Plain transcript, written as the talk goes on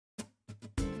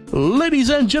Ladies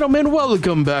and gentlemen,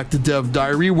 welcome back to Dev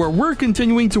Diary, where we're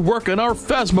continuing to work on our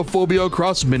Phasmophobia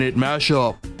cross-minute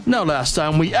mashup. Now, last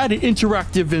time we added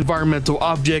interactive environmental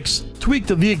objects, tweaked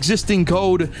the existing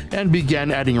code, and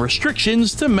began adding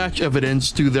restrictions to match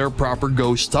evidence to their proper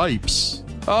ghost types.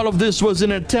 All of this was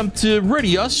an attempt to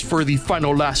ready us for the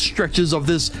final last stretches of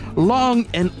this long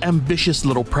and ambitious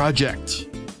little project.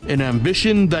 An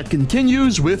ambition that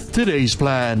continues with today's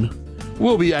plan.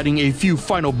 We'll be adding a few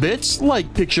final bits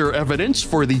like picture evidence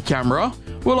for the camera.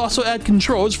 We'll also add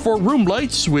controls for room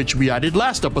lights, which we added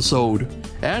last episode.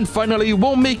 And finally,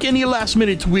 we'll make any last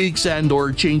minute tweaks and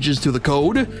or changes to the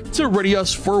code to ready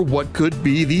us for what could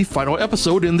be the final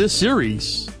episode in this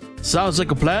series. Sounds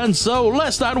like a plan, so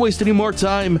let's not waste any more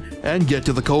time and get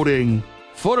to the coding.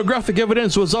 Photographic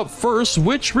evidence was up first,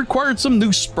 which required some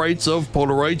new sprites of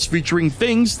Polaroids featuring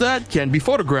things that can be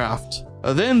photographed.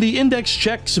 Then the index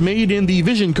checks made in the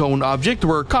vision cone object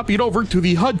were copied over to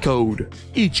the HUD code.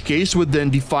 Each case would then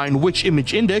define which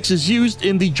image index is used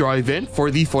in the draw event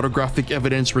for the photographic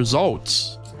evidence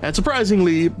results. And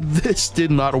surprisingly, this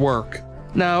did not work.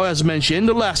 Now, as mentioned,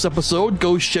 the last episode,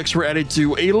 ghost checks were added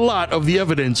to a lot of the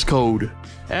evidence code.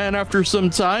 And after some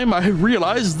time, I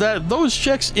realized that those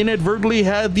checks inadvertently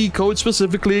had the code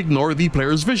specifically ignore the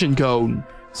player's vision cone.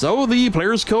 So the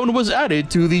player's cone was added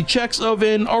to the checks of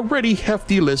an already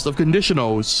hefty list of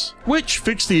conditionals, which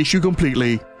fixed the issue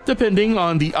completely. Depending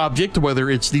on the object, whether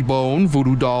it's the bone,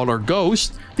 voodoo doll, or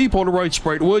ghost, the Polaroid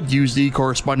sprite would use the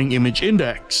corresponding image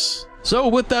index. So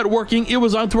with that working, it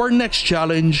was on to our next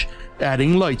challenge,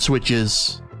 adding light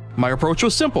switches. My approach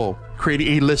was simple. Create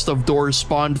a list of doors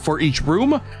spawned for each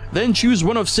room, then choose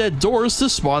one of said doors to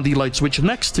spawn the light switch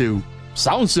next to.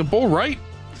 Sounds simple, right?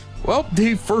 Well,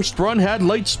 the first run had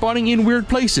lights spawning in weird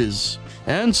places,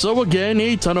 and so again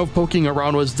a ton of poking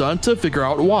around was done to figure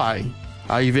out why.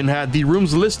 I even had the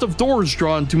room's list of doors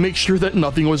drawn to make sure that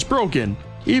nothing was broken.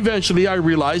 Eventually I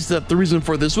realized that the reason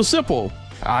for this was simple.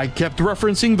 I kept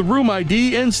referencing the room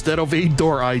ID instead of a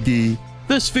door ID.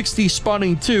 This fixed the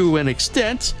spawning to an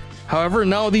extent, however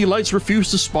now the lights refuse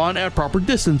to spawn at proper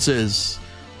distances,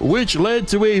 which led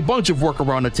to a bunch of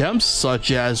workaround attempts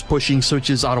such as pushing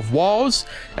switches out of walls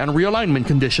and realignment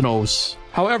conditionals.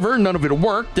 However, none of it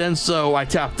worked, and so I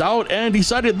tapped out and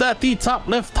decided that the top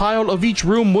left tile of each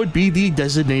room would be the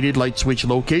designated light switch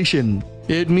location.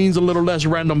 It means a little less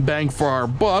random bang for our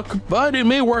buck, but it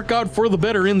may work out for the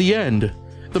better in the end.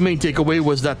 The main takeaway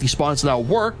was that the spawns now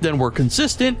worked and were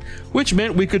consistent, which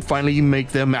meant we could finally make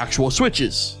them actual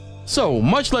switches. So,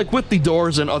 much like with the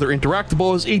doors and other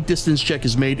interactables, a distance check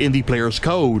is made in the player's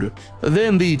code.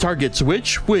 Then the target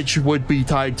switch, which would be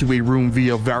tied to a room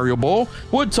via variable,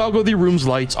 would toggle the room's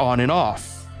lights on and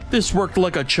off. This worked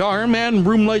like a charm, and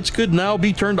room lights could now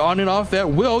be turned on and off at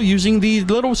will using the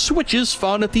little switches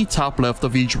found at the top left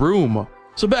of each room.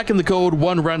 So back in the code,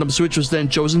 one random switch was then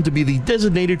chosen to be the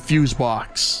designated fuse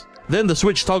box. Then the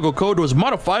switch toggle code was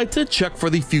modified to check for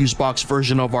the fuse box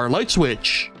version of our light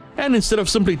switch. And instead of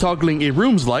simply toggling a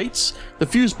room's lights, the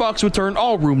fuse box would turn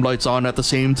all room lights on at the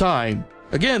same time.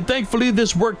 Again, thankfully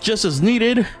this worked just as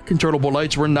needed. Controllable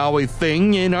lights were now a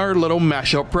thing in our little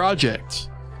mashup project.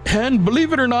 And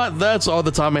believe it or not, that's all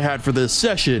the time I had for this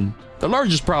session. The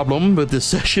largest problem with this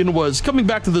session was coming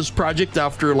back to this project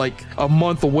after like a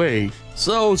month away.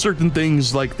 So certain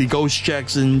things like the ghost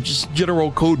checks and just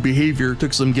general code behavior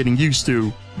took some getting used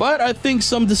to. But I think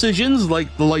some decisions,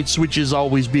 like the light switches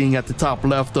always being at the top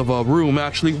left of a room,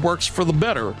 actually works for the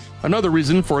better. Another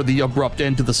reason for the abrupt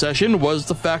end to the session was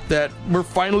the fact that we're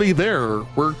finally there.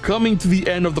 We're coming to the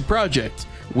end of the project,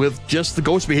 with just the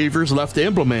ghost behaviors left to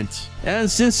implement. And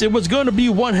since it was going to be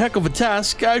one heck of a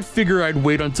task, I'd figure I'd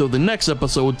wait until the next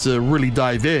episode to really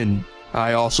dive in.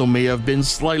 I also may have been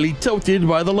slightly tilted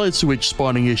by the light switch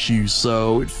spawning issues,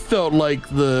 so it felt like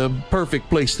the perfect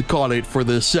place to call it for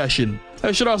this session.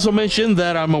 I should also mention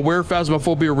that I'm aware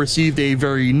Phasmophobia received a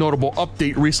very notable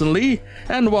update recently,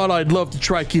 and while I'd love to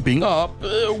try keeping up,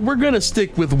 we're gonna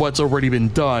stick with what's already been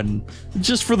done,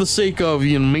 just for the sake of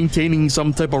maintaining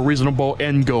some type of reasonable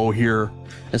end goal here.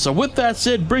 And so with that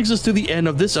said, brings us to the end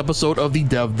of this episode of the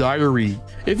Dev Diary.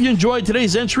 If you enjoyed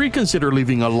today's entry, consider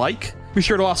leaving a like. Be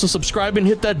sure to also subscribe and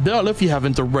hit that bell if you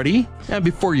haven't already. And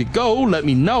before you go, let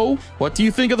me know, what do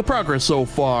you think of the progress so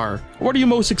far? What are you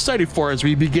most excited for as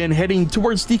we begin heading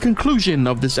towards the conclusion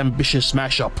of this ambitious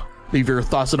mashup? Leave your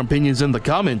thoughts and opinions in the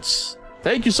comments.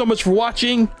 Thank you so much for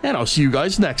watching, and I'll see you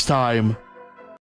guys next time.